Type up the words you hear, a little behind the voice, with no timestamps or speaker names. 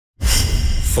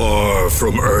Far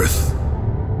from Earth,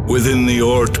 within the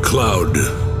Oort cloud,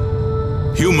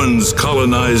 humans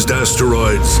colonized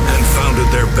asteroids and founded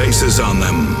their bases on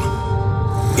them.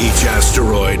 Each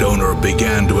asteroid owner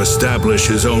began to establish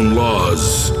his own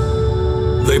laws.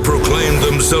 They proclaimed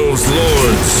themselves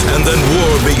lords, and then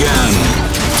war began.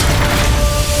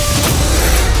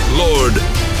 Lord,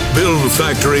 build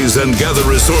factories and gather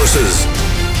resources.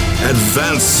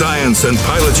 Advance science and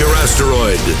pilot your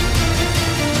asteroid.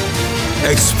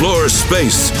 Explore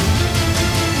space.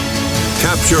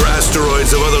 Capture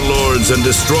asteroids of other lords and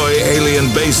destroy alien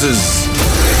bases.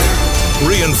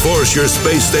 Reinforce your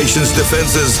space station's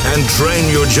defenses and train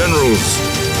your generals.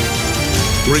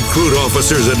 Recruit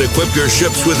officers and equip your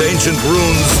ships with ancient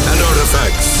runes and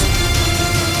artifacts.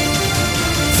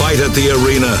 Fight at the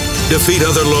arena. Defeat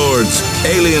other lords,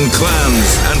 alien clans,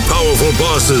 and powerful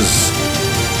bosses.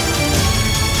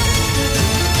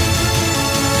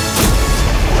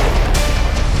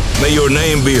 May your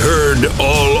name be heard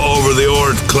all over the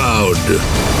Oort cloud.